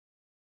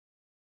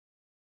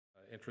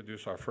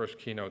introduce our first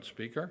keynote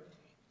speaker,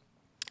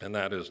 and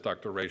that is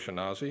Dr. Ray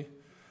Schinazi.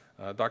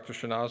 Dr.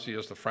 Schinazi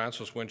is the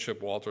Francis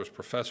Winship Walters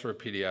Professor of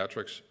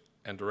Pediatrics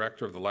and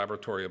Director of the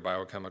Laboratory of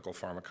Biochemical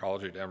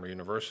Pharmacology at Emory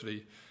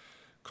University,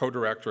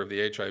 co-director of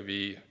the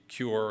HIV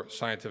Cure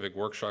Scientific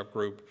Workshop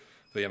Group,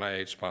 the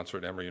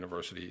NIH-sponsored Emory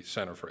University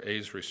Center for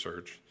AIDS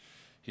Research.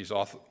 He's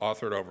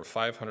authored over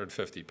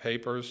 550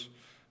 papers,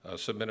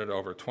 submitted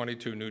over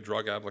 22 new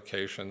drug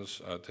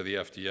applications to the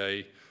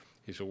FDA.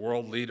 He's a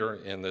world leader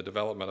in the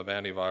development of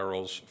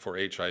antivirals for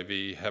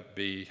HIV, Hep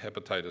B,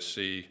 hepatitis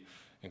C,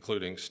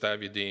 including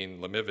stavudine,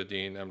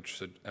 lamivudine,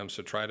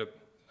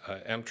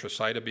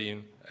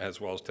 emtricitabine, as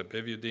well as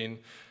tepivudine,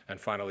 and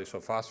finally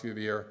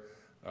sofosbuvir,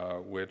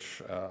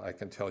 which I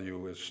can tell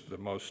you is the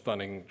most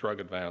stunning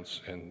drug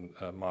advance in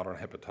modern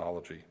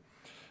hepatology.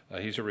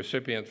 He's a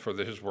recipient for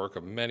his work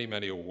of many,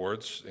 many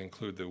awards,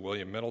 include the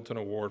William Middleton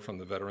Award from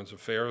the Veterans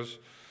Affairs,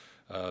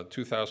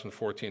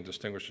 2014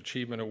 Distinguished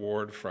Achievement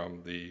Award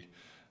from the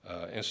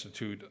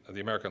Institute of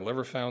the American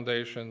Liver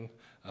Foundation.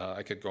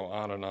 I could go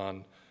on and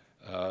on.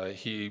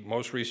 He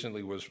most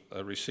recently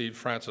received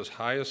France's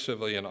highest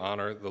civilian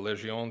honor, the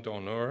Légion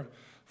d'honneur,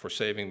 for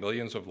saving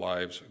millions of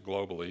lives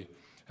globally,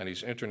 and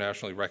he's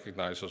internationally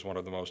recognized as one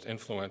of the most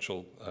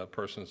influential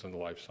persons in the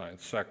life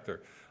science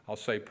sector. I'll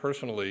say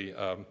personally,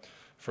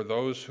 for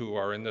those who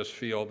are in this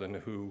field and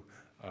who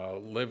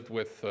lived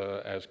with,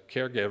 as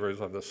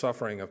caregivers of the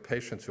suffering of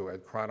patients who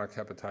had chronic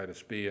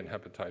hepatitis B and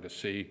hepatitis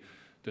C,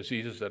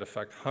 diseases that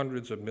affect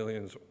hundreds of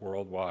millions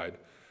worldwide,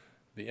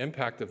 the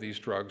impact of these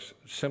drugs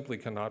simply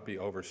cannot be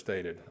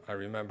overstated. I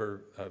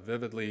remember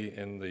vividly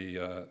in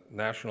the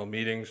national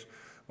meetings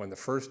when the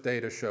first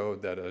data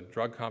showed that a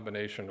drug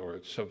combination, or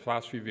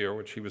sofosbuvir,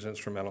 which he was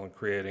instrumental in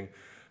creating,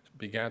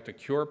 began to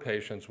cure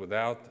patients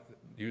without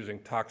using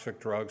toxic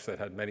drugs that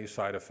had many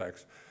side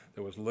effects.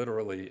 There was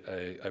literally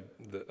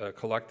a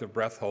collective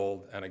breath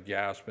hold and a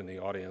gasp in the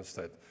audience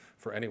that,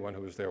 for anyone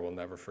who was there, will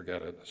never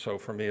forget it. So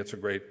for me, it's a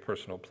great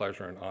personal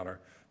pleasure and honor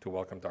to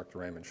welcome Dr.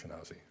 Raymond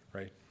Schinazi.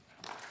 Ray?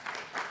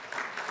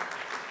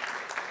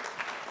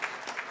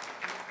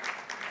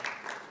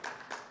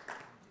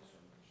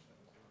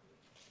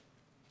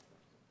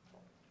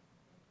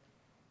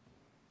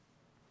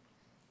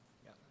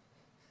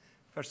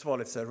 First of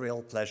all, it's a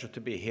real pleasure to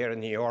be here in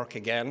New York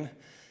again,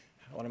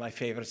 one of my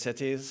favorite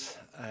cities,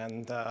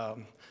 and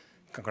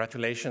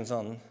congratulations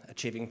on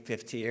achieving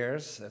 50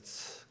 years.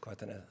 That's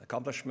quite an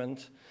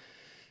accomplishment.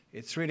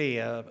 It's really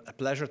a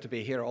pleasure to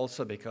be here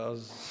also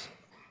because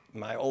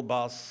my old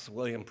boss,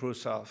 William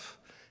Prusoff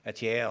at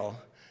Yale,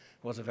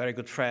 was a very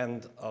good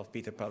friend of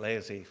Peter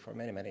Palese for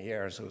many, many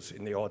years, who's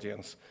in the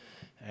audience.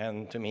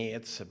 And to me,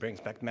 it brings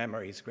back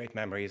memories, great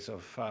memories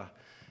of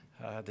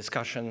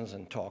discussions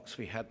and talks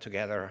we had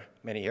together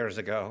many years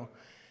ago.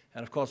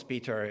 And of course,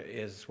 Peter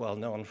is well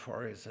known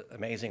for his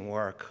amazing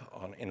work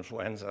on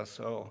influenza.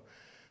 So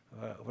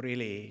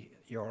really,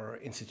 your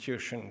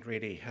institution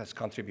really has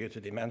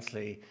contributed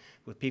immensely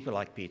with people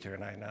like Peter.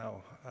 And I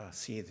now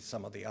see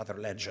some of the other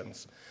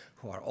legends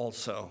who are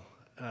also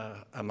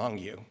among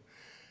you.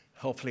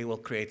 Hopefully, we'll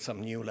create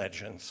some new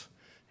legends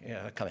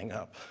coming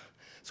up.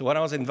 So when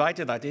I was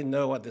invited, I didn't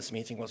know what this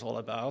meeting was all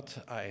about.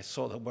 I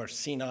saw the word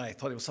Sinai. I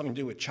thought it was something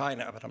to do with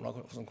China, but I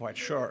wasn't quite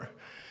sure.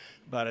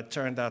 But it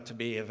turned out to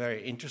be a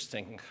very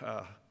interesting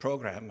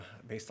program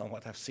based on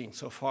what I've seen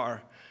so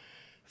far.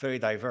 Very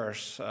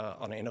diverse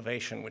on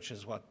innovation, which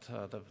is what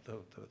the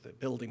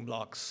building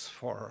blocks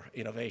for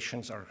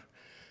innovations are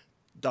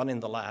done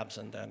in the labs,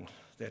 and then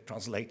they're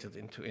translated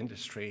into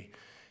industry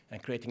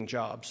and creating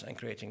jobs and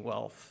creating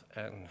wealth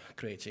and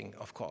creating,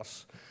 of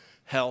course,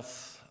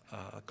 health,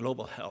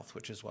 global health,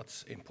 which is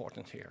what's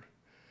important here.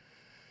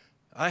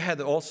 I had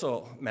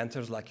also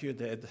mentors like you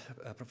did,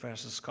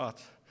 Professor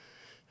Scott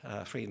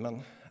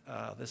Friedman.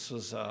 This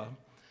was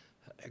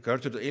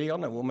Gertrude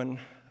Ilion, a woman,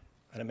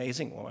 an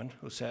amazing woman,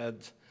 who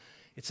said,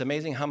 "It's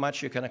amazing how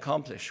much you can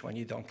accomplish when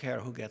you don't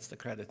care who gets the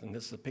credit." And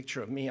this is a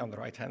picture of me on the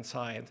right-hand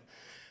side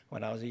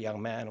when I was a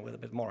young man with a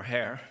bit more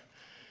hair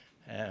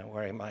and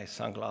wearing my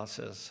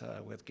sunglasses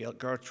with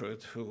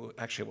Gertrude, who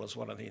actually was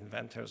one of the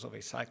inventors of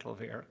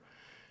acyclovir.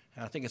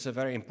 And I think it's a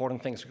very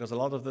important thing because a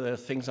lot of the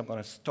things I'm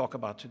going to talk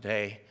about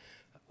today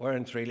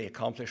weren't really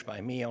accomplished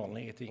by me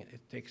only.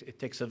 It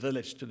takes a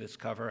village to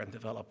discover and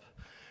develop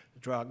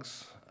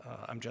drugs.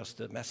 I'm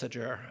just a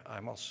messenger.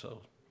 I'm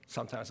also,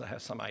 sometimes I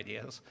have some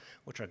ideas,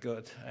 which are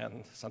good,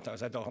 and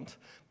sometimes I don't.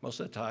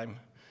 Most of the time,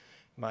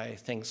 my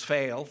things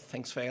fail,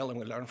 and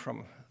we learn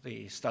from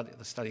the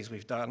studies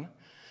we've done.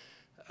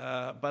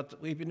 But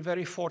we've been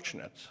very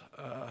fortunate,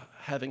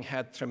 having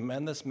had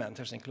tremendous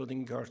mentors,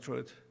 including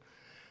Gertrude,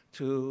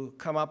 to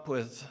come up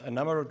with a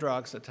number of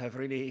drugs that have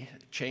really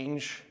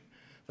changed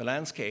the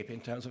landscape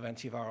in terms of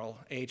antiviral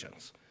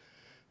agents.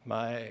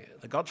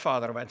 The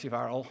godfather of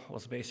antiviral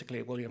was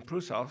basically William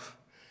Prusoff,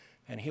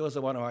 and he was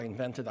the one who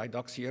invented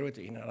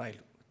idoxyuridine, and I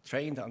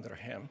trained under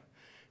him.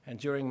 And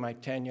during my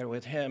tenure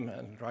with him,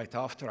 and right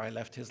after I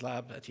left his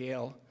lab at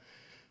Yale,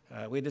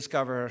 we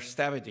discovered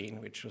stavudine,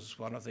 which was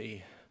one of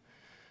the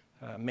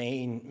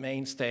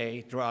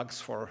mainstay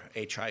drugs for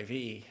HIV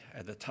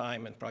at the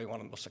time, and probably one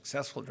of the most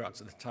successful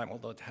drugs at the time,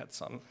 although it had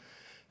some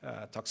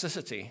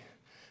toxicity.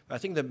 But I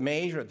think the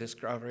major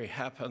discovery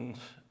happened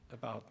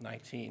about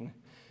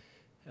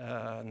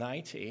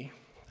 1990,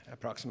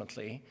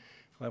 approximately,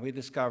 when we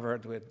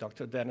discovered with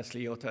Dr. Dennis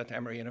Liotta at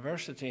Emory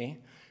University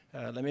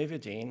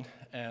lamivudine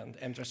and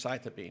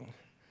emtricitabine.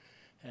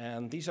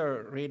 And these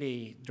are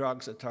really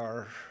drugs that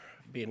are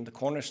being the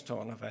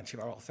cornerstone of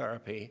antiviral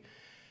therapy,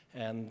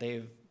 and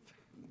they've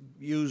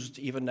used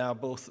even now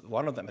both,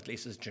 one of them at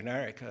least is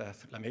generic,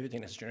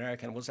 lamivudine is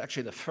generic, and was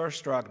actually the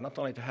first drug not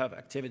only to have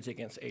activity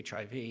against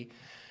HIV,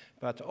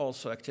 but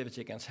also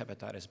activity against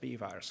hepatitis B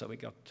virus. So we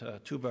got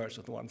two birds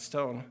with one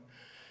stone.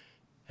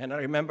 And I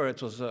remember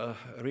it was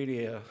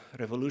really a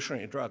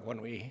revolutionary drug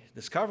when we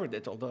discovered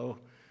it, although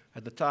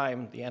at the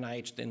time the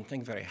NIH didn't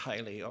think very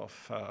highly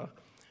of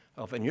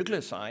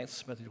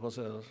nucleosides, but it was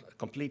a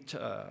complete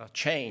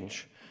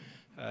change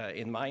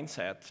in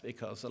mindset,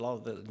 because a lot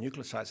of the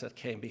nucleosides that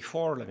came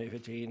before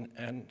lamivudine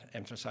and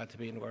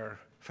emtricitabine were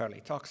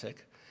fairly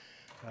toxic.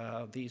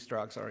 These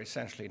drugs are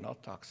essentially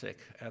not toxic,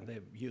 and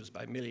they're used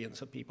by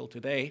millions of people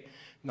today,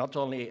 not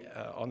only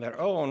on their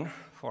own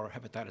for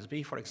hepatitis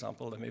B, for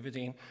example,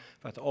 lamivudine,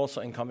 but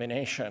also in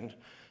combination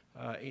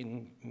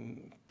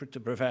to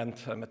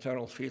prevent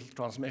maternal fetal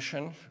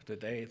transmission.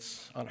 Today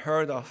it's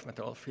unheard of,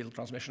 maternal fetal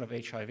transmission of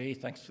HIV,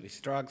 thanks to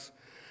these drugs.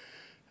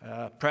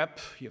 PrEP,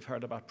 you've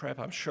heard about PrEP,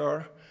 I'm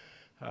sure.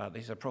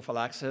 These are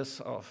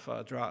prophylaxis of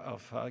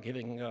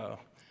giving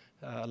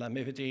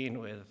lamivudine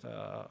with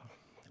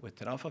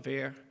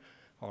tenofovir,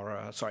 or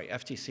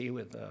FTC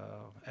with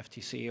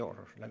FTC,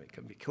 or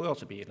it could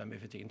also be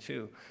lamivudine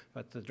too,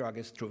 but the drug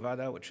is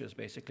Truvada, which is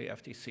basically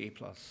FTC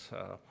plus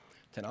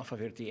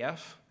tenofovir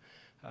DF.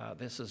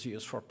 This is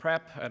used for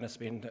PrEP, and it's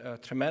been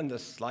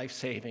tremendous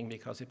life-saving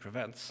because it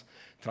prevents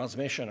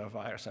transmission of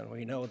virus. And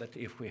we know that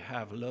if we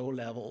have low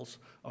levels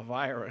of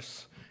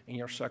virus in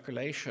your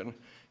circulation,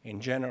 in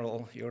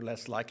general, you're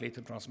less likely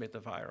to transmit the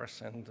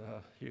virus. And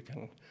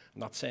I'm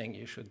not saying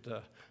you should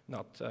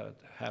not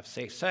have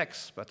safe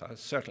sex, but I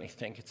certainly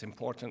think it's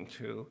important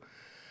to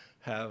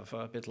have,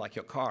 a bit like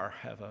your car,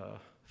 have a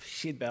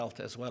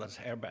seatbelt as well as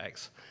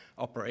airbags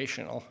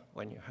operational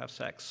when you have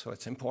sex. So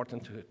it's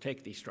important to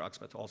take these drugs,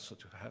 but also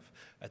to have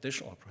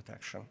additional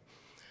protection.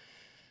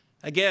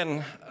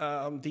 Again,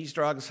 these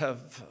drugs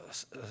have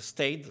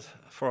stayed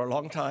for a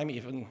long time,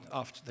 even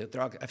after the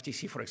drug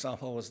FTC, for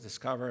example, was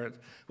discovered,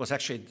 was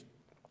actually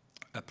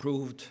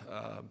approved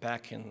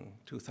back in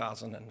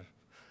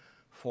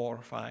 2004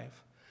 or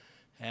 5.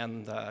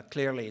 And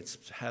clearly it's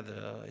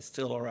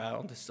still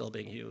around, it's still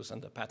being used,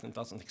 and the patent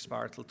doesn't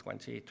expire till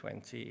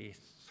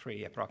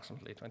 2023,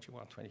 approximately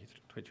 21,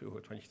 22,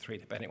 or 23,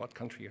 depending what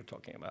country you're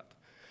talking about.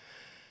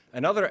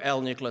 Another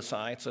L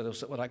nucleoside, so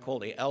there's what I call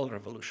the L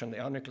revolution. The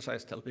L nucleoside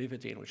is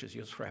lamivudine, which is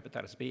used for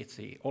hepatitis B. It's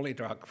the only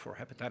drug for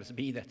hepatitis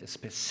B that is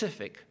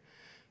specific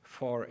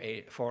for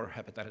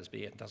hepatitis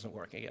B and doesn't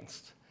work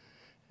against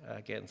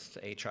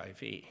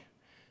HIV.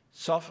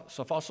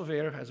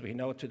 Sofosbuvir, as we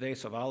know today,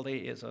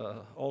 Sovaldi, is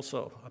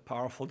also a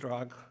powerful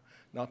drug.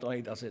 Not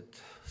only does it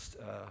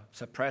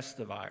suppress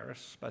the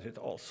virus, but it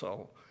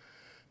also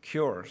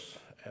cures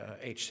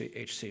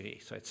HCV.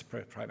 So it's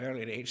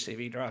primarily an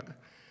HCV drug.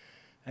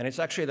 And it's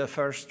actually the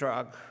first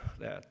drug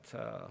that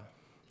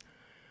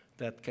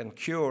can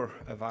cure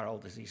a viral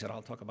disease. And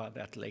I'll talk about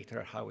that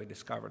later, how we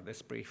discovered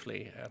this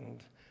briefly,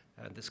 and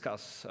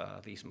discuss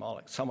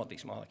some of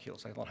these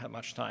molecules. I don't have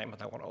much time,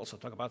 but I want to also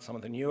talk about some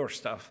of the newer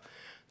stuff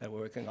that we're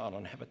working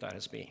on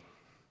hepatitis B.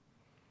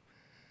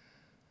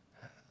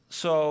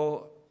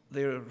 So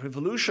the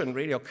revolution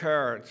really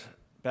occurred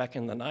back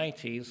in the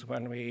 90s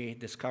when we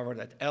discovered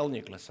that L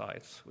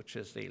nucleosides, which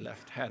is the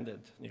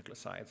left-handed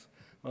nucleosides,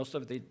 most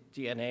of the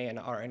DNA and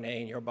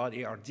RNA in your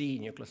body are D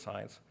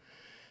nucleosides.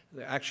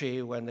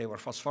 Actually, when they were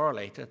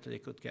phosphorylated, you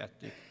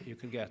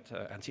could get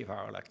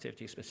antiviral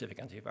activity, specific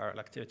antiviral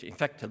activity. In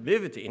fact,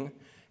 lamivudine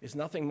is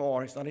nothing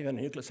more, it's not even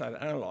a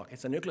nucleoside analog.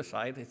 It's a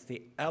nucleoside, it's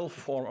the L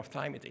form of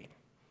thymidine.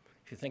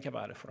 If you think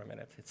about it for a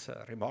minute, it's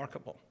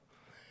remarkable.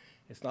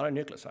 It's not a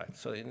nucleoside.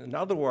 So in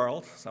another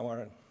world,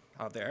 somewhere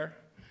out there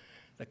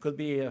could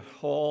be a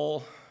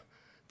whole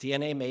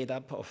DNA made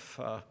up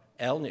of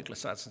L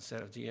nucleosides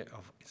instead of D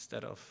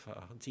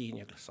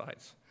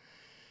nucleosides.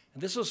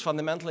 And this was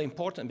fundamentally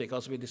important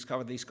because we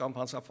discovered these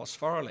compounds are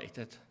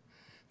phosphorylated.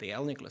 The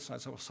L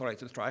nucleosides are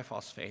phosphorylated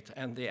triphosphate,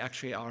 and they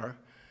actually are,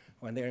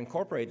 when they're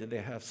incorporated,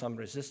 they have some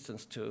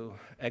resistance to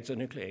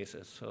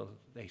exonucleases, so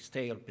they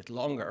stay a bit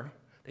longer.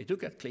 They do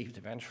get cleaved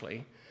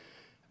eventually,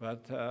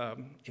 but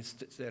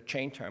they're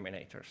chain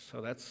terminators.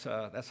 So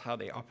that's how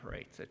they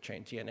operate, the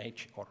DNA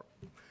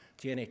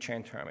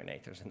chain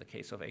terminators in the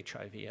case of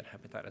HIV and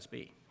hepatitis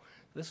B.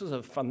 This was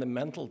a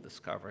fundamental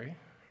discovery,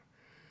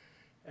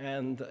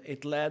 and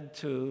it led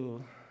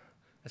to,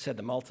 I said,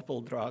 the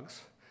multiple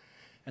drugs.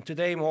 And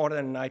today, more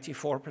than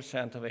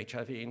 94% of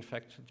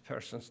HIV-infected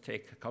persons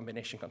take a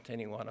combination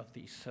containing one of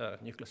these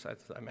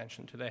nucleosides that I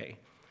mentioned today.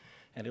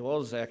 And it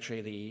was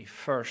actually the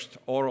first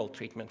oral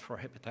treatment for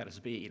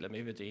hepatitis B,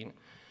 lamivudine,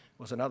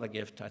 was another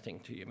gift, I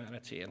think, to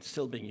humanity, and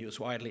still being used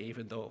widely,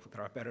 even though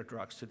there are better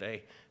drugs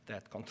today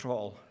that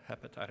control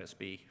hepatitis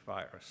B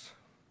virus.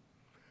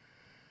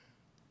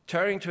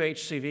 Turning to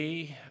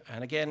HCV,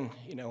 and again,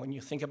 when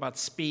you think about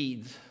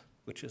speed,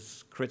 which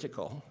is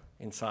critical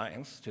in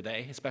science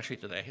today, especially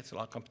today, it's a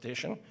lot of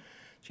competition, so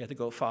you have to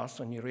go fast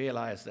when you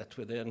realize that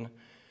within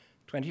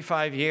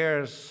 25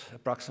 years,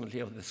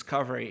 approximately, of the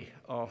discovery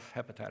of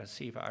hepatitis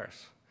C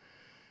virus,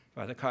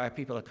 by the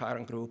people at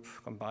Icahn group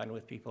combined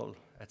with people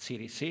at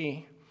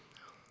CDC,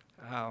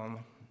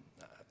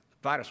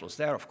 virus was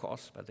there, of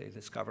course, but they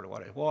discovered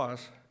what it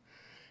was,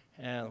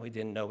 and we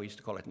didn't know. We used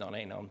to call it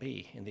non-A,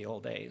 non-B in the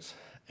old days.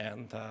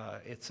 And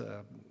it's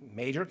a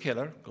major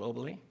killer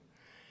globally.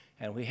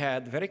 And we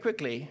had, very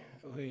quickly,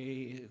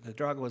 the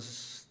drug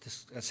was,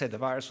 I said the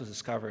virus was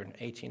discovered in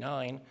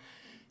 '89.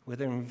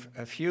 Within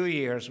a few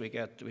years, we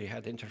had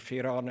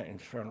interferon and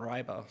interferon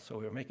riba, so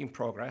we were making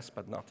progress,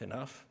 but not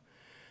enough.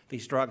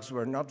 These drugs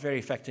were not very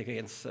effective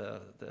against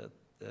the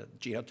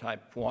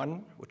genotype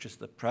 1, which is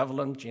the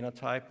prevalent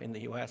genotype in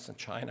the US and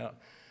China,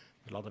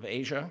 a lot of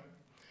Asia.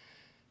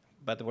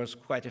 But it was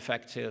quite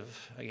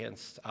effective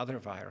against other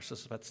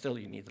viruses, but still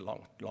you need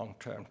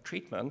long-term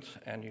treatment,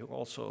 and you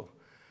also,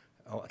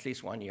 at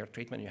least 1 year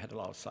treatment, you had a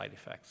lot of side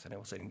effects, and it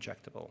was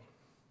injectable.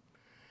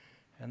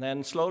 And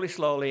then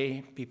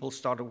slowly, people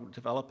started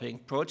developing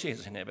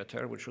protease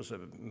inhibitor, which was a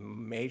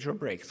major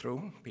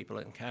breakthrough, people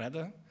in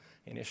Canada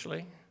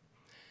initially.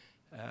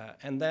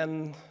 And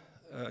then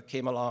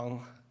came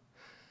along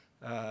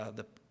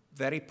the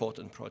very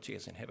potent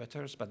protease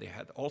inhibitors, but they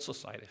had also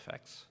side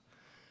effects.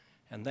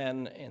 And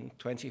then in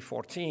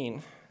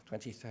 2014,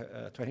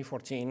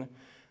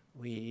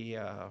 we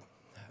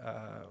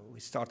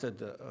started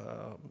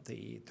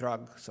the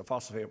drug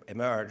sofosbuvir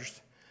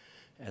emerged,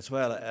 as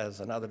well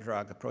as another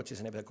drug, a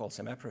protease inhibitor called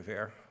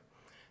semipravir,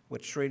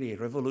 which really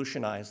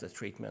revolutionized the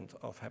treatment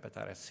of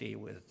hepatitis C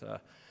with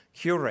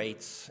cure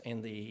rates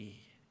in the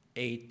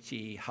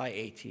high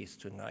 80s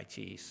to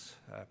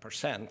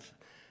 90s%,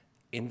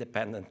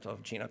 independent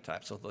of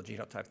genotypes, although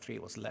genotype 3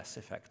 was less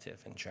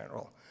effective in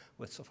general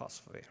with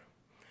sofosbuvir.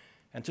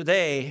 And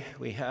today,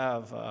 we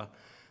have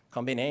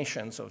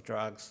combinations of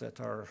drugs that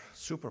are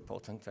super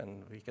potent,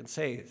 and we can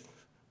say,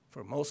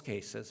 for most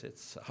cases,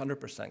 it's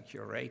 100%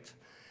 cure rate.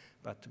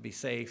 But to be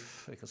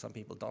safe, because some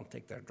people don't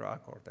take their drug,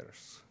 or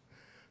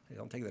they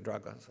don't take the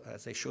drug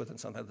as they should, and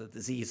sometimes the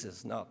disease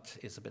is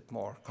a bit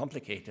more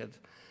complicated,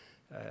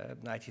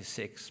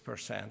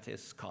 96%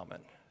 is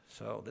common.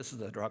 So this is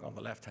the drug on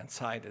the left-hand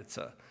side. It's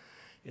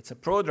a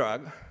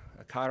prodrug,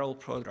 a chiral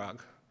prodrug,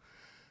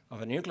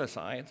 of a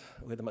nucleoside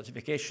with a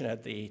modification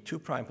at the 2'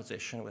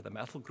 position with a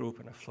methyl group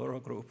and a fluoro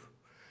group.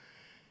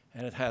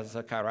 And it has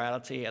a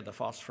chirality at the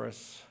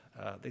phosphorus.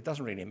 It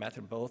doesn't really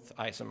matter. Both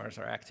isomers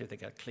are active. They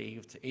get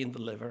cleaved in the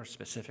liver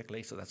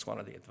specifically, so that's one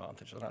of the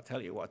advantages. And I'll tell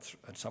you what's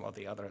some of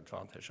the other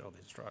advantages of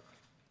this drug.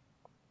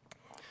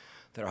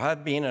 There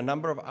have been a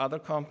number of other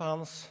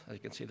compounds. As you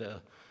can see,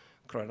 the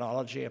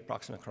chronology,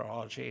 approximate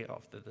chronology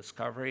of the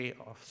discovery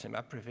of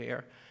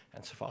semipravir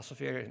and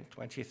sofosbuvir in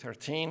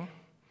 2013.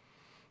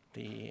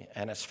 The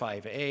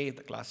NS5A,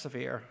 the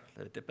glasavir,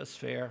 the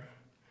dipisphere,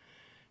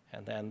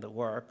 and then the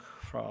work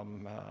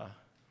from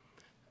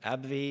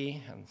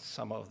AbbVie and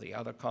some of the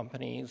other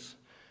companies.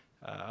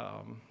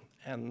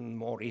 And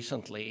more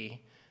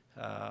recently,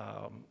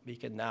 we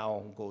can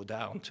now go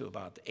down to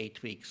about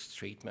 8 weeks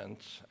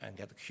treatment and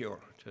get a cure.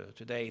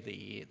 Today,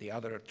 the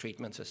other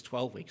treatments is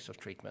 12 weeks of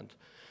treatment,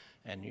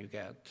 and you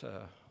get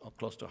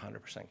close to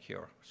 100%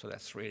 cure. So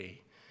that's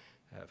really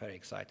very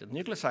exciting.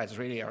 Nucleosides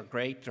really are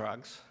great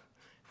drugs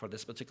for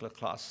this particular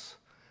class,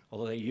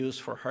 although they're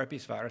used for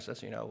herpes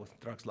viruses, with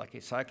drugs like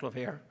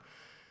acyclovir,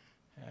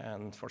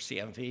 and for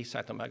CMV,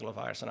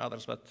 cytomegalovirus, and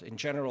others. But in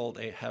general,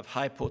 they have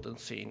high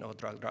potency, no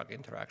drug-drug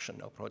interaction,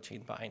 no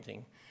protein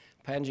binding,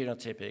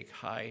 pangenotypic,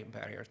 high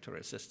barrier to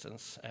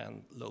resistance,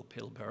 and low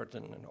pill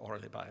burden and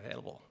orally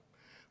bioavailable.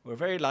 We're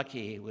very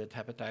lucky with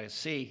hepatitis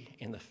C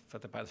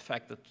by the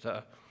fact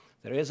that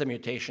there is a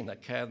mutation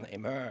that can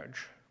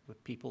emerge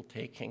with people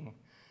taking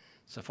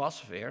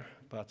sofosbuvir,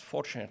 but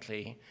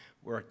fortunately,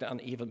 work done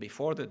even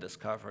before the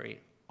discovery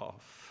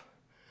of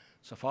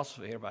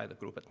sofosbuvir by the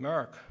group at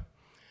Merck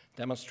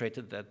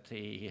demonstrated that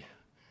the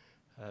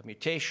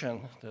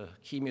mutation, the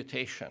key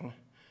mutation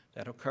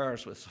that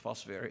occurs with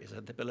sofosbuvir is a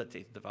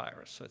debility of the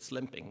virus. So it's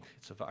limping.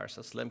 It's a virus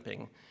that's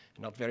limping,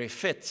 not very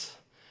fit.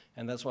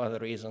 And that's one of the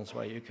reasons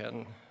why you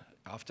can,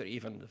 after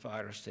even the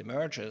virus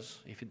emerges,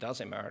 if it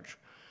does emerge,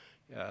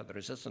 the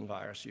resistant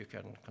virus, you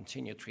can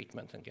continue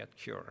treatment and get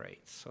cure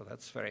rates. So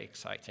that's very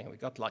exciting. We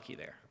got lucky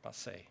there, I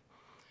must say.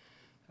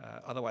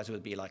 Otherwise, it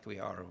would be like we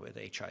are with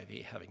HIV,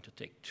 having to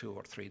take 2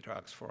 or 3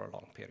 drugs for a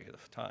long period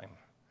of time.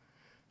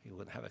 You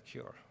wouldn't have a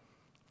cure.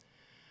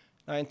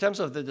 Now, in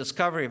terms of the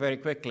discovery, very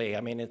quickly,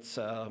 I mean, it's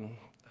a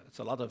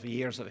lot of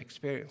years of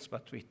experience,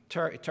 but it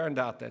turned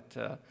out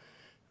that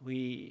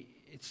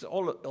it's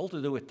all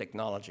to do with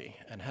technology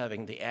and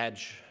having the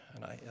edge.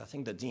 And I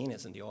think the dean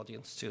is in the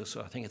audience too, so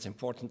I think it's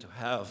important to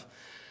have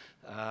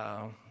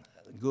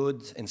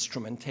good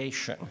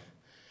instrumentation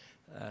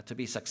to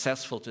be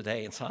successful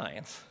today in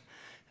science.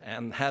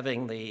 And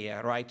having the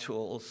right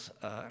tools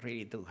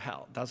really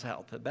does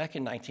help. But back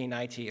in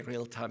 1990,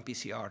 real-time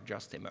PCR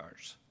just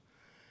emerged.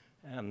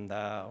 And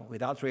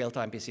without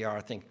real-time PCR,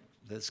 I think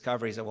the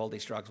discoveries of all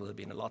these drugs would have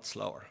been a lot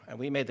slower. And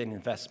we made an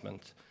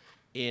investment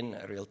in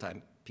a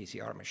real-time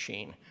PCR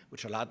machine,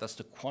 which allowed us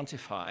to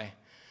quantify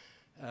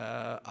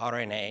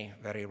RNA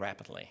very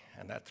rapidly,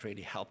 and that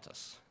really helped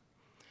us.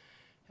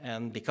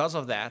 And because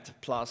of that,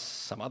 plus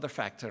some other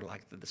factor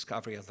like the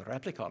discovery of the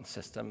replicon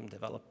system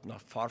developed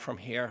not far from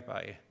here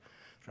by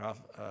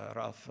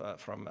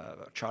from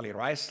Charlie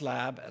Rice's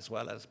lab, as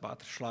well as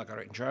Bart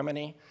Schlager in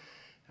Germany,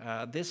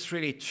 this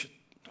really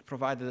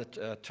provided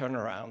a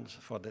turnaround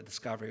for the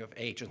discovery of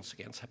agents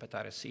against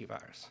hepatitis C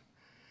virus.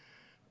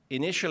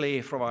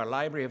 Initially, from our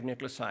library of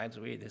nucleosides,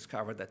 we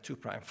discovered that 2'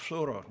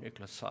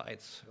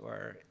 fluoronucleosides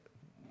were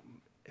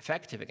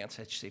effective against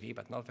HCV,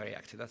 but not very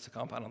active. That's the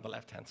compound on the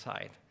left-hand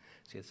side.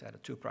 See, it's at a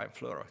 2'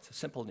 fluoro. It's a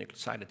simple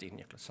nucleoside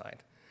nucleoside.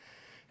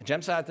 And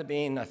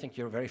gemcitabine, I think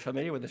you're very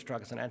familiar with this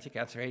drug as an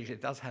anti-cancer agent.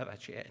 It does have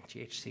actually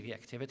anti-HCV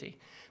activity,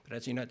 but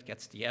as you know, it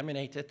gets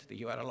deaminated, the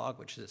U analog,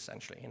 which is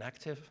essentially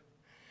inactive.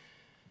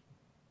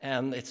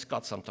 And it's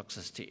got some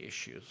toxicity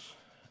issues.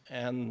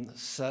 And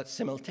so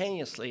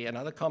simultaneously,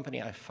 another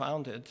company I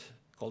founded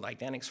called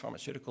Icahn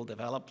Pharmaceutical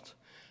developed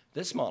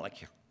this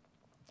molecule,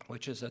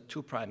 which is a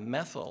 2'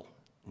 methyl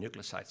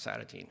nucleoside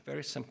cytidine,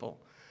 very simple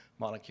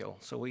molecule.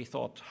 So we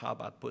thought, how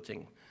about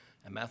putting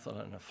a methyl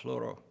and a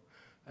fluoro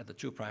at the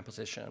 2'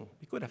 position?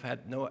 We could have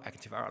had no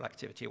antiviral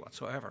activity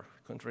whatsoever.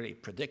 We couldn't really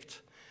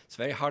predict. It's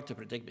very hard to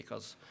predict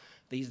because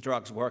these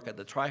drugs work at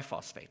the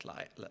triphosphate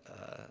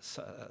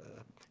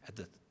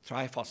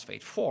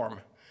form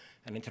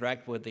and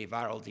interact with the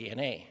viral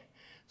DNA.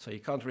 So you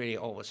can't really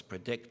always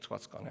predict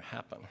what's going to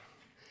happen.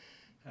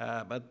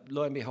 But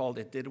lo and behold,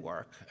 it did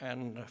work.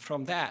 And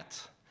from that,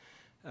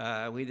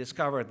 we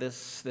discovered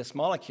this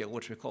molecule,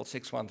 which we call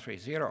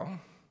 6130.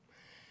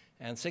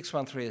 And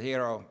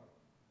 6130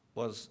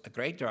 was a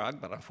great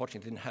drug, but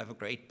unfortunately didn't have a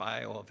great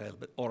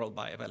oral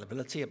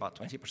bioavailability, about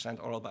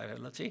 20% oral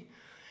bioavailability.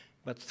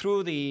 But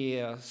through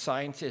the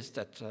scientists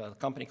at a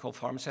company called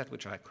Pharmaset,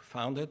 which I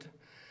founded,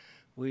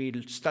 we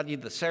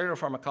studied the cellular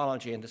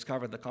pharmacology and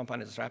discovered the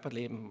compound is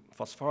rapidly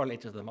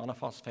phosphorylated to the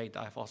monophosphate,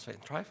 diphosphate,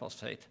 and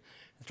triphosphate.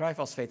 The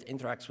triphosphate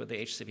interacts with the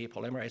HCV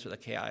polymerase with a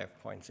Ki of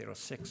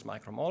 0.06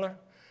 micromolar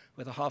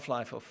with a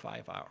half-life of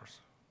 5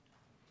 hours.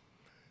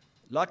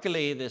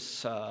 Luckily,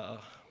 this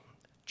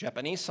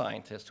Japanese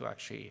scientist, who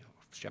actually,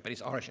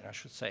 Japanese origin, I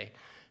should say,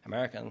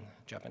 American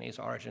Japanese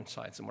origin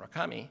scientist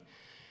Murakami,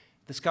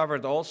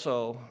 discovered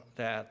also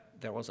that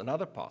there was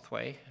another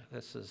pathway.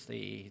 This is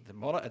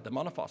at the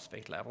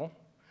monophosphate level.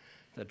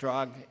 The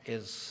drug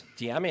is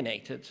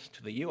deaminated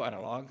to the U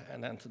analog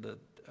and then to the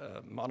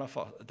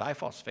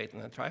diphosphate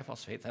and then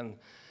triphosphate. And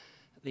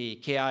the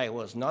Ki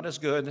was not as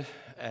good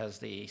as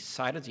the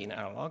cytidine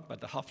analog, but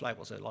the half-life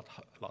was a lot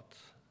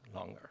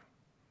longer.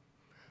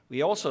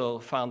 We also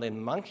found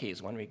in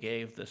monkeys, when we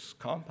gave this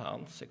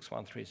compound,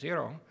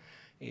 6130,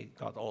 it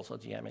got also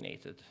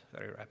deaminated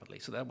very rapidly.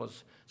 So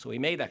we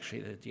made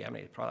actually the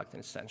deaminated product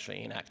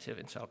essentially inactive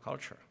in cell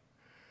culture.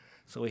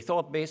 So we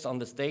thought, based on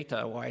this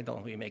data, why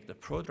don't we make the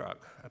prodrug,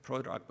 a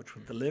prodrug which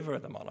would deliver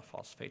the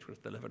monophosphate,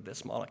 would deliver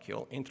this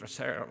molecule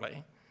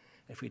intracellularly.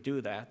 If we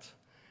do that,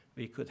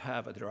 we could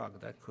have a drug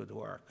that could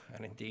work.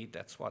 And indeed,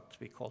 that's what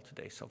we call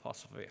today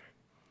sofosbuvir.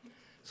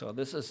 So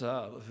this is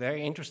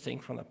very interesting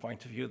from the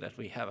point of view that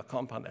we have a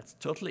compound that's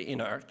totally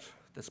inert,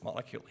 this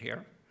molecule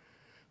here.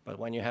 But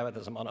when you have it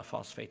as a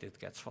monophosphate, it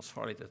gets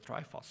phosphorylated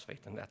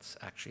triphosphate, and that's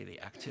actually the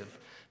active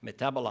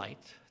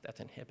metabolite that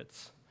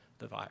inhibits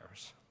the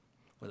virus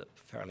with a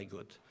fairly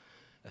good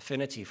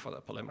affinity for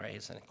the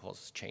polymerase, and it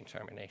causes chain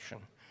termination.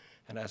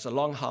 And has a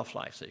long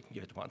half-life, so you can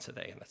give it once a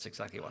day, and that's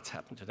exactly what's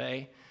happened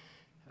today.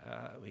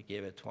 We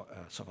give it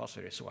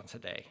sofosbuvir once a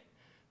day.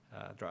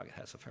 Drug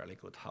has a fairly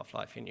good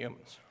half-life in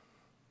humans.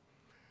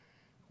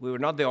 We were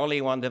not the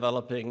only one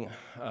developing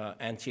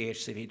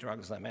anti-HCV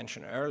drugs, as I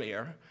mentioned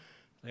earlier.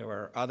 There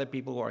were other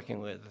people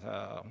working with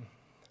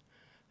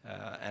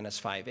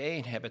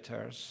NS5A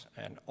inhibitors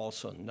and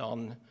also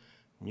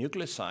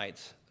non-nucleoside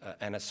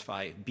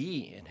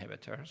NS5B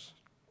inhibitors.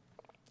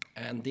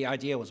 And the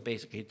idea was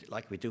basically,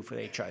 like we do for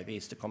HIV,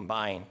 is to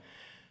combine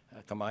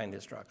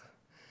this drug.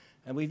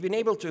 And we've been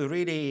able to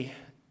really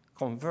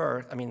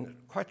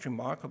quite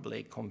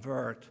remarkably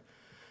convert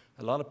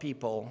a lot of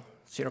people,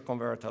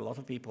 seroconvert a lot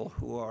of people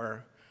who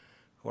are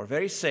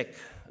very sick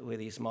with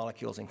these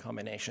molecules in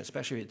combination,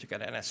 especially if you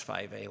get an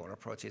NS5A or a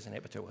protease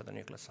inhibitor with a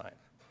nucleoside.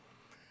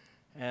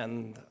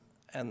 And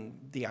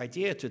the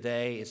idea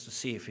today is to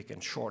see if we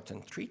can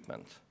shorten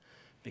treatment,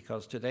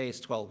 because today is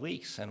 12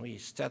 weeks, and we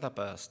set up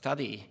a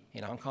study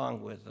in Hong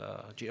Kong with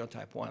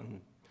genotype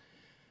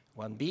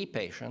 1B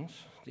patients.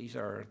 These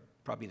are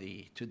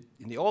probably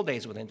in the old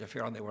days with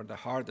interferon, they were the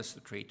hardest to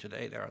treat.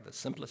 Today, they are the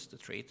simplest to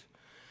treat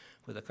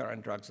with the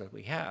current drugs that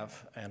we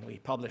have. And we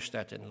published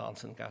that in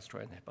Lancet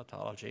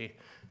Gastroenterology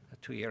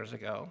 2 years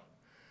ago,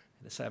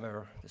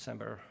 December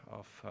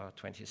of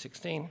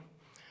 2016.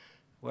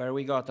 where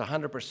we got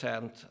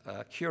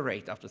 100% cure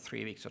rate after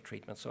 3 weeks of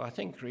treatment. So I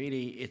think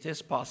really it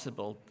is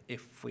possible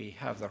if we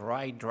have the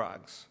right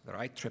drugs, the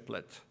right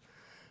triplet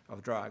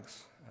of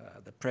drugs,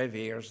 the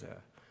Previrs, the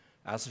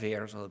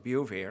Asvirs, or the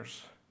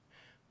Buvirs,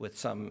 with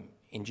some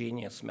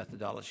ingenious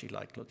methodology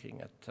like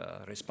looking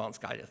at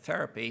response-guided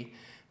therapy,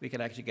 we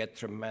can actually get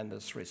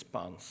tremendous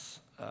response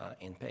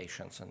in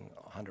patients and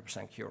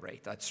 100% cure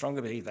rate. I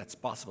strongly believe that's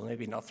possible,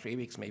 maybe not 3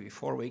 weeks, maybe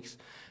 4 weeks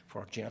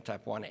for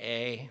genotype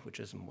 1A, which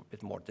is a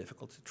bit more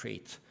difficult to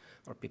treat,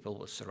 or people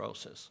with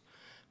cirrhosis.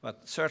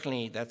 But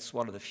certainly that's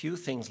one of the few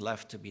things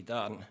left to be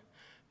done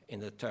in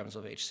the terms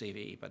of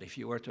HCV. But if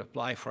you were to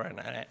apply for an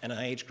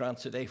NIH grant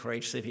today for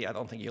HCV, I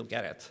don't think you'll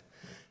get it.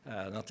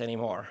 Not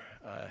anymore.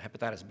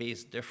 Hepatitis B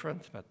is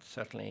different, but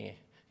certainly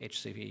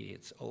HCV,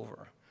 it's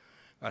over.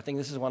 I think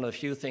this is one of the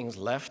few things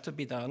left to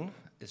be done,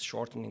 is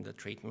shortening the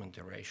treatment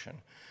duration.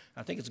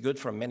 I think it's good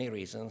for many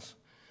reasons.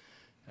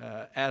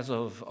 As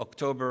of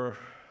October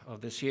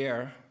of this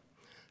year,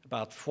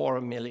 about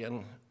 4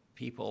 million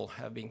people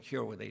have been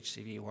cured with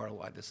HCV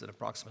worldwide. This is an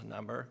approximate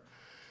number.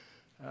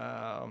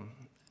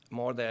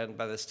 But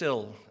there's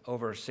still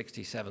over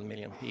 67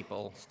 million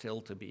people still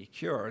to be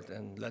cured.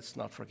 And let's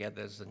not forget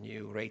there's a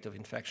new rate of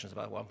infections,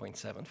 about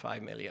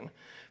 1.75 million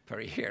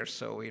per year.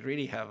 So we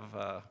really have,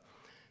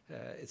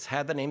 it's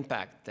had an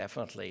impact,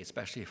 definitely,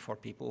 especially for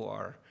people who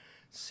are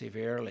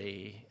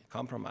severely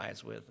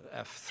compromised with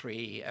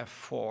F3,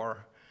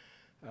 F4,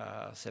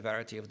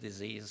 severity of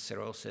disease,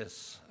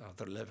 cirrhosis of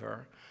the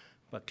liver.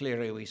 But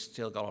clearly, we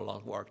still got a lot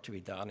of work to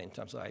be done in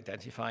terms of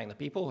identifying the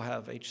people who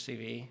have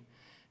HCV.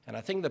 And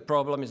I think the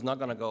problem is not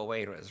going to go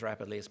away as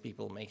rapidly as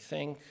people may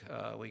think.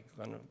 We're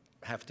going to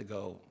have to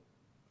go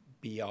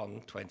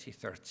beyond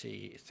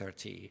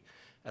 2030,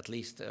 at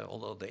least,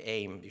 although the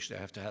aim, you should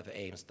have to have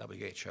aims,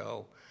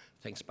 WHO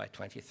thinks by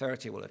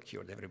 2030 we'll have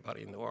cured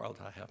everybody in the world.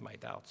 I have my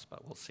doubts,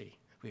 but we'll see.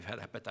 We've had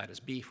hepatitis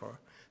B for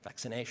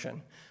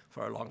vaccination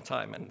for a long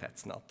time, and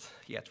that's not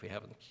yet. We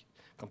haven't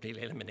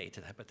completely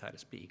eliminated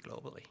hepatitis B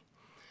globally.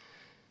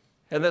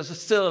 And there's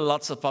still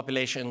lots of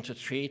population to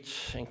treat,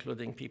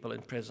 including people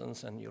in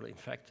prisons and newly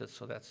infected,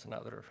 so that's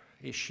another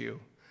issue,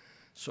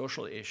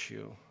 social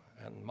issue,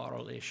 and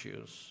moral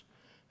issues,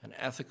 and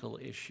ethical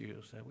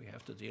issues that we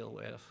have to deal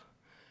with,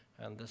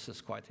 and this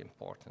is quite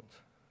important.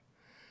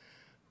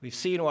 We've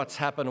seen what's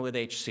happened with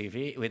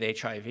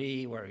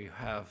HIV, where you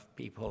have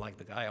people like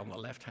the guy on the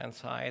left-hand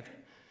side,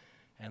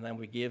 and then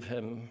we give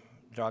him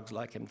drugs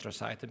like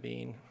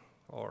emtricitabine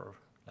or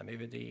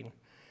lamivudine,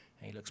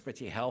 and he looks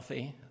pretty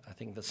healthy. I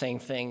think the same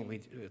thing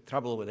with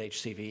trouble with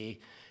HCV.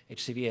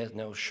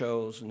 HCV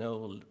shows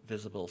no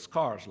visible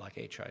scars like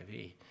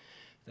HIV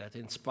that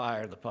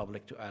inspire the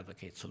public to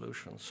advocate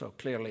solutions. So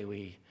clearly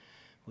we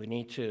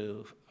need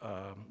to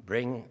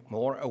bring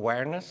more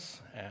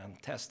awareness,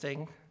 and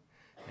testing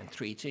and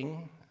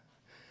treating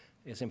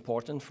is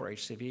important for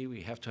HCV.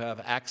 We have to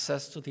have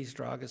access to these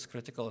drugs. It's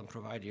critical, and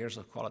provide years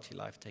of quality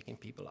life, taking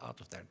people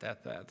out of their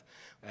deathbed,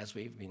 as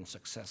we've been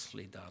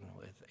successfully done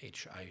with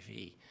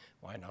HIV.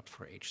 Why not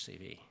for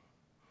HCV?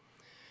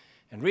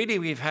 And really,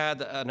 we've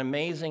had an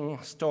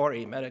amazing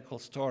story, medical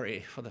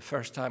story. For the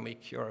first time, we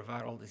cure a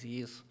viral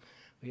disease.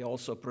 We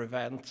also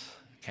prevent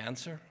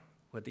cancer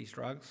with these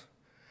drugs.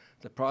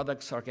 The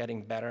products are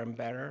getting better and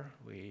better.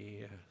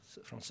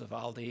 From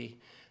Sovaldi,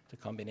 the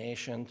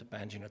combination, to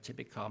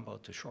pangenotypic combo,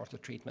 to shorter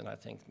treatment, I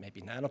think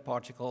maybe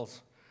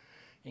nanoparticles,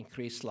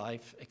 increased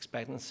life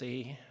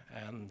expectancy,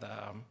 and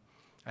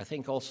I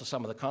think also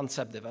some of the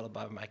concept developed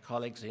by my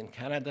colleagues in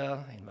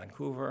Canada, in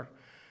Vancouver,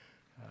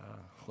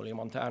 Julio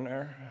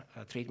Montaner,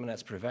 treatment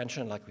as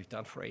prevention, like we've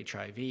done for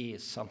HIV,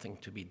 is something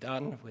to be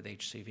done with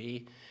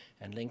HCV,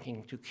 and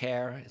linking to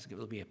care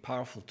will be a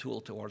powerful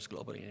tool towards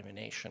global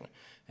elimination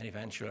and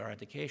eventual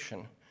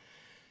eradication.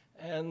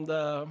 And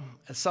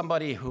as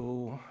somebody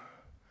who's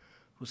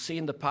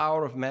seen the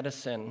power of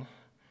medicine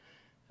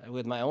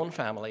with my own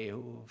family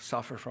who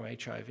suffer from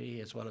HIV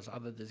as well as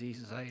other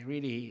diseases, I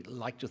really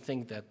like to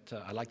think that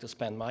I like to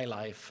spend my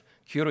life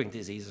curing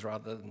diseases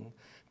rather than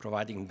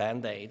providing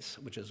Band-Aids,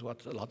 which is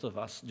what a lot of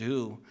us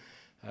do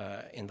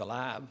in the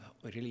lab.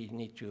 We really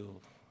need to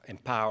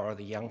empower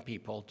the young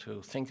people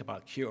to think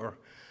about cure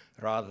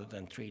rather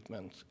than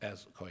treatment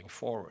as going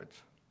forward.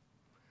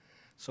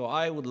 So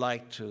I would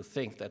like to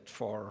think that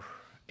for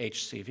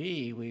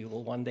HCV, we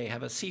will one day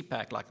have a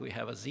CPAC like we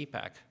have a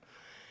ZPAC.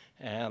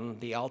 And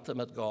the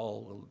ultimate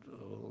goal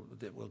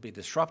will be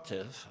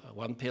disruptive: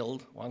 one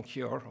pill, one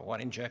cure,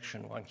 one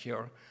injection, one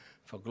cure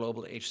for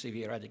global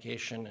HCV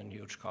eradication and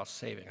huge cost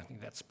saving. I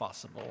think that's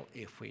possible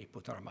if we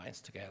put our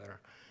minds together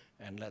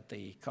and let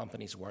the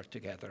companies work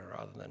together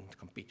rather than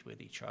compete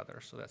with each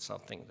other. So that's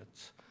something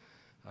that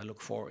I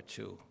look forward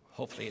to,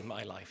 hopefully in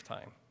my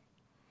lifetime.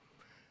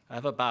 I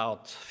have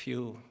about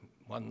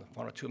one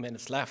or 2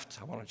 minutes left.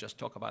 I want to just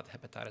talk about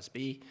hepatitis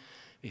B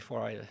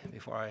before I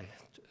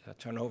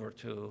turn over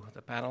to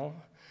the panel.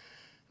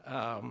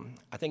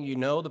 I think you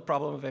know the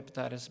problem of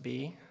hepatitis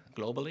B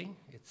globally.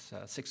 It's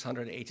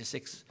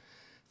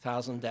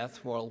 686,000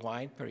 deaths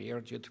worldwide per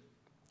year due to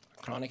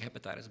chronic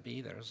hepatitis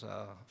B. There's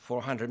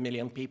 400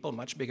 million people,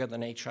 much bigger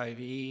than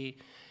HIV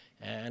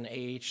and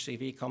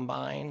HCV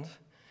combined.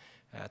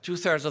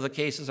 2/3 of the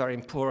cases are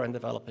in poor and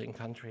developing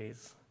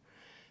countries.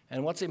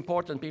 And what's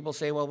important, people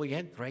say, well, we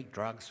get great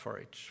drugs for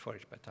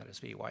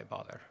hepatitis B, why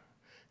bother?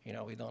 You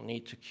know, we don't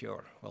need to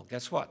cure. Well,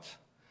 guess what?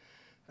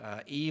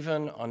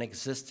 Even on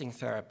existing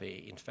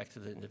therapy,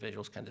 infected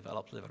individuals can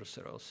develop liver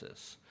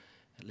cirrhosis,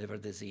 liver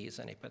disease,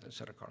 and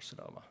hepatocellular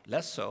carcinoma.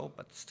 Less so,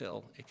 but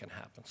still it can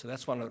happen. So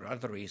that's one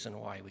other reason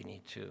why we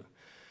need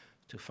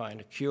to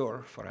find a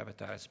cure for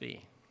hepatitis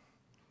B.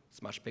 It's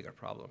a much bigger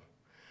problem.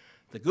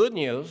 The good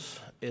news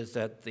is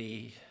that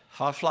the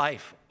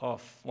half-life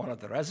of one of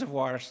the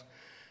reservoirs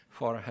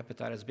for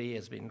hepatitis B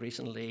has been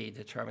recently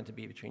determined to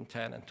be between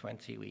 10 and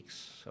 20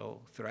 weeks.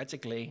 So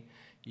theoretically,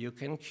 you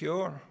can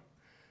cure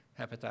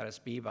hepatitis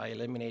B by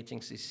eliminating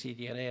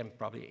cccDNA and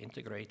probably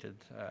integrated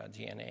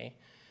DNA.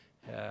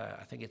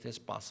 I think it is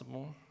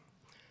possible.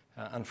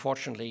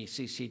 Unfortunately,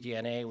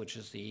 cccDNA, which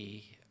is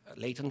the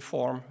latent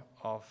form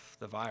of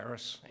the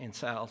virus in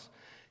cells,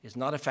 is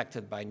not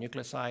affected by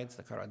nucleosides,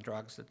 the current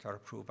drugs that are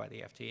approved by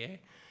the FDA.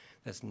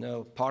 There's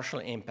no partial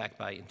impact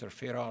by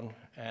interferon,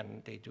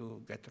 and they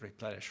do get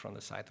replenished from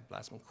the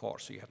cytoplasmic core,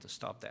 so you have to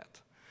stop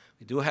that.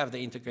 We do have the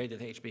integrated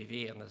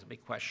HBV, and there's a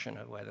big question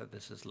of whether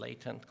this is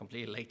latent,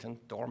 completely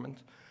latent,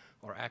 dormant,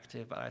 or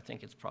active, but I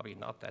think it's probably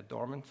not that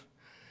dormant.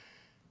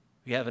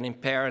 We have an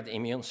impaired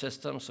immune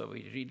system, so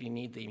we really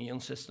need the immune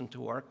system to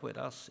work with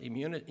us.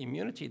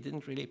 Immunity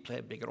didn't really play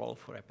a big role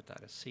for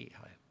hepatitis C.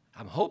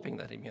 I'm hoping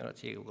that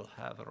immunity will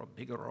have a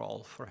bigger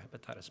role for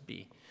hepatitis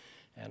B,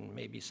 and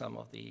maybe some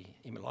of the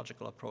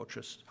immunological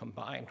approaches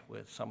combined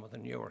with some of the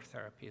newer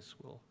therapies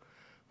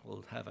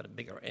will have a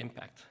bigger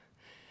impact.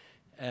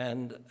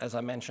 And as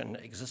I mentioned,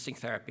 existing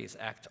therapies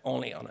act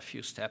only on a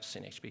few steps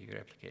in HBV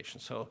replication.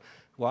 So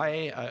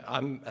why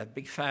I'm a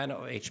big fan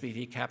of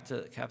HBV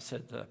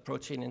capsid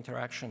protein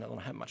interaction. I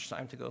don't have much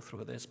time to go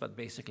through this, but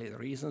basically the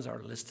reasons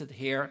are listed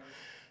here.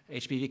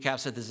 HBV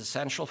capsid is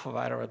essential for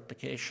viral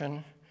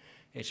replication.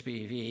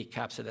 HBV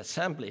capsid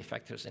assembly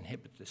factors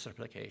inhibit this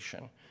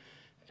replication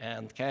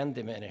and can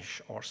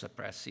diminish or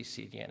suppress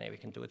cccDNA. We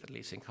can do it at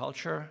least in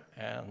culture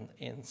and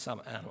in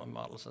some animal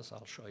models, as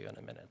I'll show you in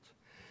a minute.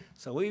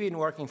 So we've been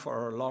working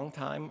for a long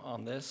time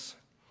on this,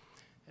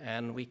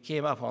 and we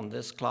came up on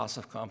this class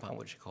of compound,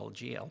 which is called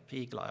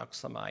GLP,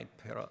 glyoxamide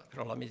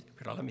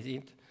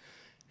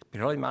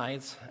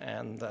pyrrolamides,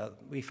 and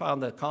we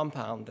found a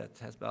compound that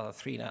has about a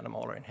 3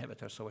 nanomolar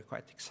inhibitor, so we're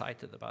quite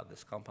excited about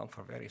this compound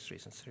for various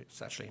reasons.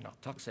 It's actually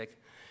not toxic.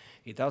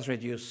 It does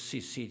reduce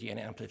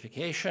cccDNA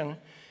amplification.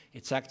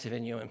 It's active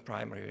in human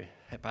primary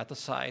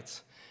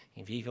hepatocytes.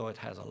 In vivo, it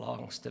has a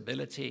long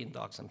stability in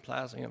dogs and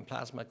human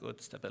plasma,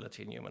 good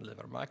stability in human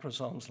liver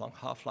microsomes, long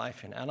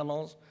half-life in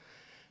animals.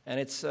 And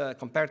it's,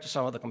 compared to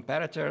some of the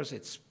competitors,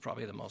 it's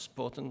probably the most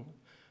potent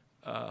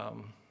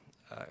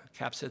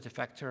capsid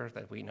effector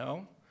that we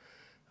know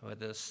with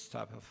this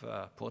type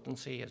of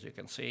potency, as you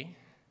can see.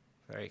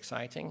 Very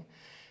exciting.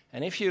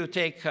 And if you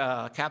take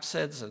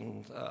capsids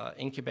and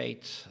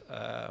incubate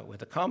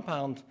with a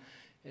compound,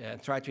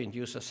 and try to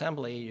induce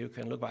assembly, you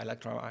can look by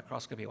electron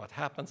microscopy what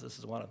happens. This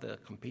is one of the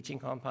competing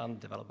compounds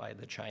developed by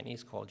the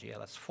Chinese called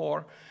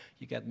GLS4.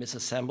 You get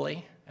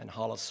misassembly and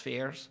hollow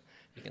spheres.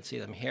 You can see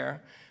them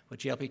here.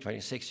 With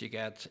GLP26, you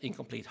get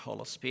incomplete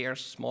hollow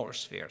spheres, smaller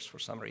spheres for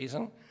some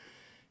reason.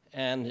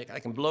 And I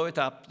can blow it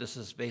up. This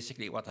is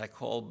basically what I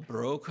call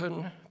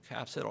broken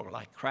capsid, or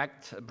like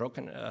cracked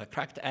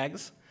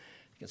eggs.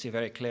 You can see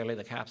very clearly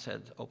the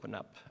capsid open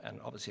up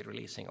and obviously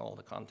releasing all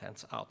the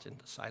contents out in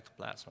the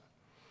cytoplasm,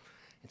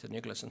 into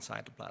nucleus and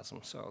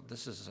cytoplasm. So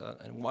this is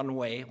in one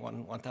way,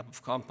 one type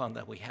of compound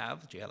that we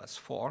have,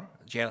 GLS4,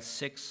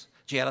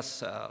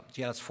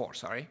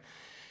 sorry.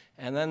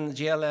 And then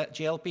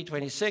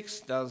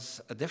GLP26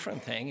 does a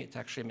different thing. It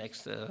actually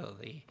makes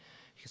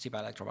you can see by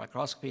electron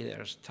microscopy,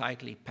 there's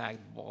tightly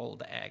packed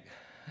boiled egg.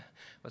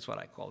 That's what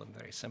I call them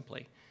very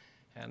simply.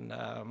 And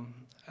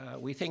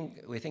we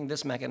think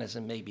this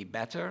mechanism may be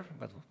better,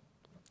 but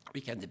we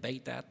can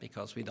debate that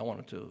because we don't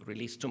want to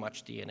release too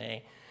much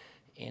DNA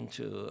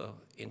into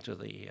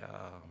the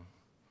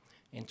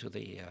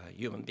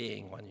human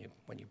being when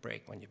you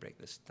break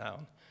this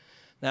down.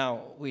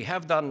 Now we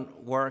have done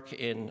work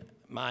in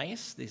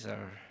mice. These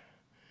are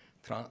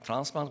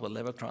transplants, with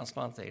liver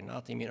transplants. They're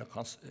not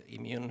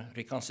immune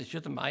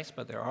reconstituted mice,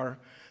 but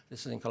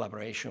this is in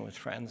collaboration with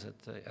friends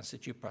at the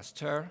Institut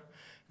Pasteur.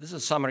 This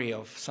is a summary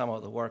of some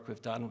of the work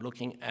we've done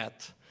looking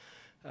at,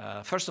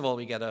 first of all,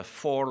 we get a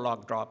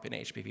 4-log drop in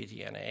HBV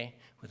DNA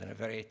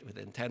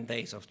within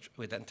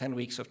 10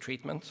 weeks of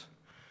treatment,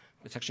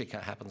 which actually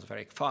happens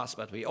very fast,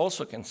 but we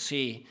also can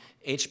see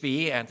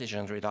HBe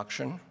antigen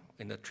reduction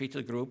in the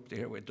treated group.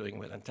 Here we're doing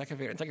with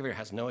entecavir. Entecavir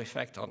has no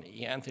effect on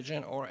E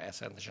antigen or S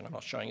antigen. I'm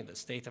not showing you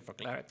this data for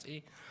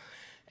clarity.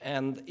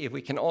 And if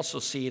we can also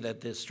see that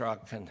this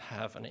drug can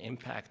have an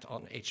impact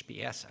on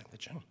HBs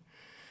antigen.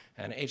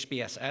 And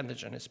HBs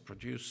antigen is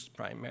produced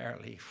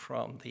primarily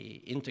from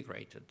the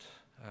integrated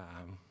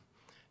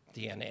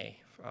DNA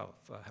of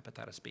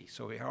hepatitis B.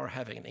 So we are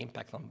having an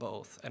impact on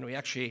both. And we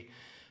actually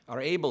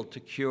are able to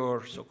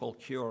cure, so-called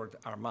cured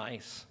our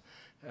mice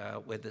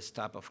with this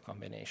type of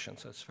combination.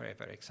 So it's very,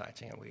 very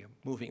exciting. And we are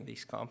moving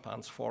these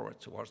compounds forward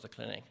towards the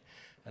clinic.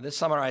 And this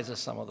summarizes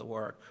some of the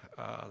work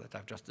that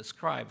I've just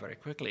described very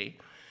quickly.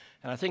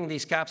 And I think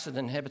these capsid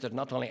inhibitors,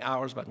 not only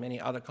ours, but many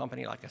other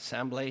companies like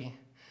Assembly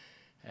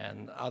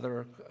and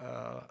other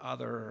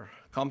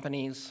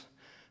companies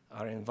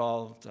are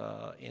involved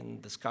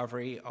in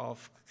discovery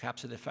of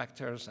capsid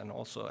effectors and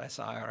also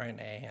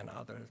siRNA and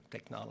other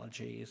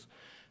technologies.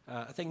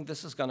 I think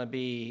this is going to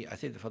be, I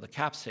think for the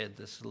capsid,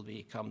 this will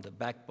become the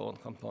backbone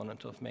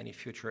component of many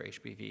future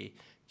HBV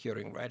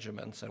curing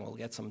regimens, and we'll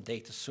get some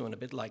data soon, a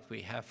bit like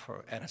we have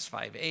for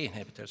NS5A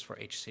inhibitors for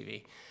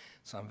HCV.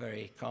 So I'm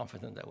very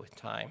confident that with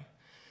time,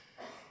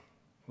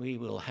 we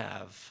will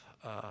have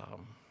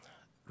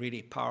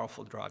really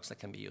powerful drugs that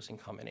can be used in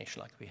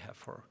combination like we have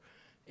for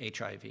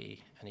HIV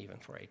and even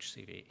for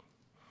HCV.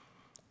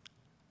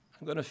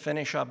 I'm going to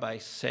finish up by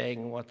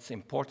saying what's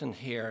important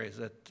here is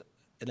that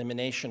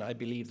elimination, I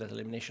believe that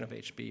elimination of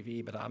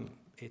HBV, but I'm an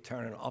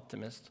eternal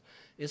optimist,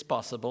 is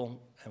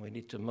possible, and we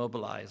need to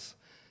mobilize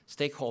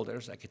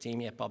stakeholders,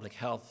 academia, public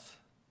health,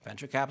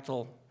 venture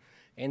capital,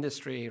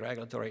 industry,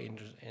 regulatory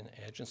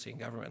agency, and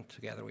government.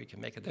 Together we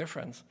can make a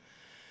difference.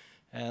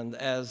 And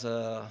as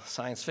a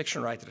science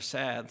fiction writer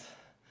said,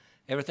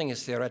 everything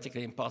is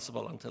theoretically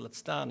impossible until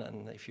it's done,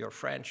 and if you're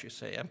French, you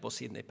say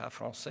impossible n'est pas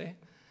français.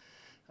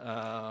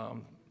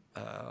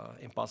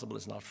 Impossible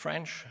is not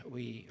French.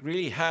 We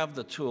really have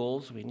the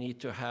tools. We need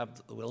to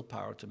have the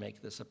willpower to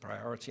make this a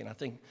priority. And I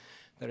think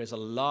there is a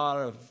lot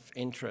of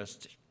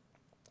interest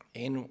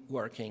in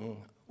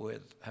working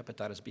with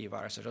hepatitis B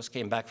virus. I just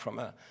came back from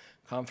a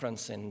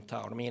conference in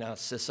Taormina,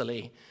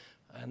 Sicily,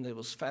 and it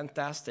was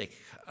fantastic.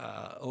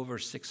 Over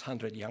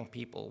 600 young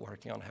people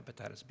working on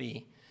hepatitis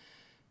B.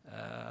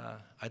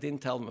 I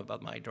didn't tell them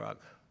about my drug.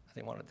 I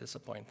didn't want to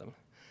disappoint them.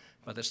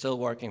 But they're still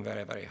working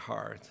very, very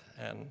hard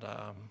and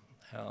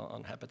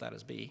on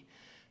hepatitis B.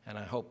 And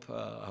I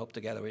hope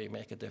together we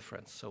make a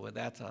difference. So with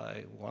that,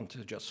 I want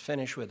to just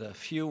finish with a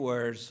few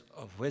words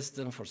of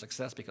wisdom for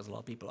success, because a lot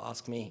of people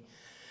ask me,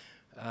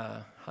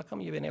 how come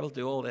you've been able to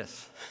do all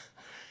this?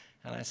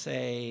 And I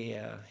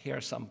say, here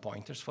are some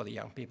pointers for the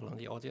young people in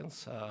the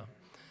audience.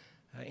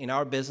 In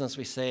our business,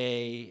 we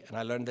say, and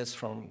I learned this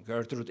from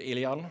Gertrude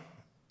Ilion.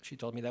 She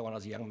told me that when I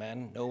was a young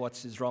man, know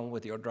what is wrong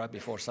with your drug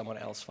before someone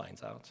else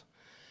finds out.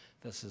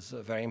 This is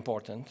very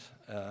important,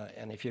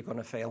 and if you're going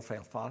to fail,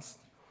 fail fast.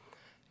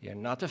 You're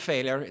not a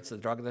failure, it's the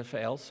drug that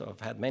fails. So I've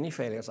had many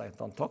failures, I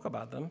don't talk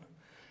about them,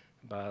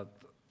 but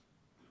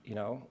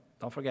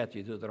don't forget,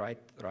 you do the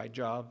right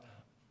job.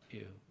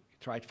 You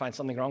try to find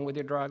something wrong with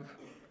your drug,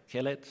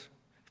 kill it.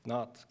 If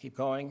not, keep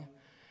going.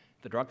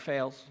 The drug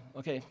fails,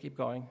 okay, keep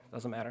going,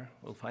 doesn't matter.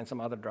 We'll find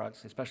some other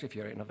drugs, especially if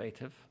you're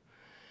innovative.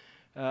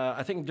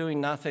 I think doing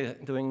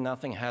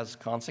nothing has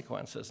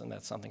consequences, and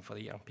that's something for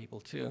the young people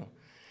too.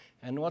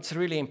 And what's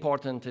really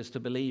important is to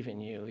believe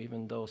in you,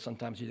 even though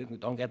sometimes you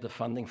don't get the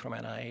funding from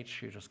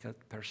NIH, you just got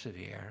to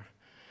persevere,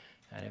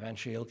 and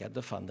eventually you'll get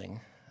the funding.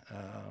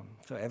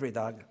 So every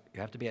drug, you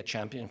have to be a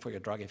champion for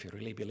your drug if you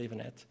really believe in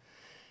it.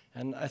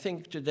 And I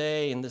think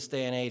today, in this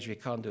day and age, we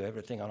can't do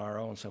everything on our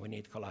own, so we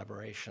need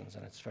collaborations,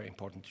 and it's very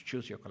important to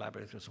choose your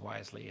collaborators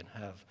wisely and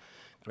have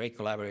great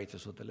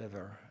collaborators who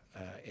deliver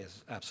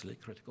is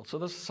absolutely critical. So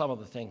those are some of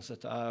the things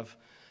that I've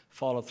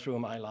followed through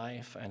my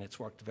life, and it's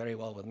worked very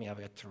well with me. I've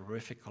had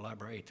terrific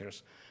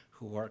collaborators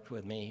who worked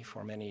with me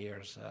for many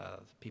years,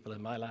 people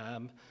in my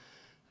lab,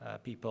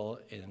 people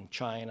in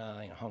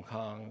China, in Hong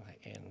Kong,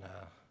 in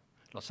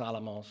Los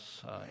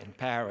Alamos, in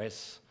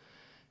Paris,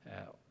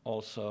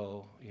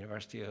 also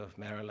University of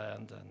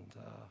Maryland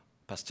and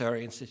Pasteur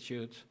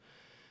Institute.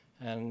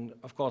 And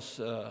of course,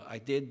 I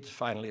did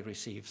finally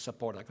receive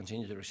support. I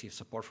continue to receive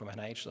support from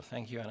NIH, so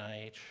thank you,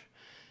 NIH.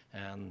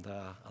 And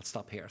I'll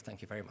stop here.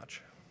 Thank you very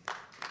much.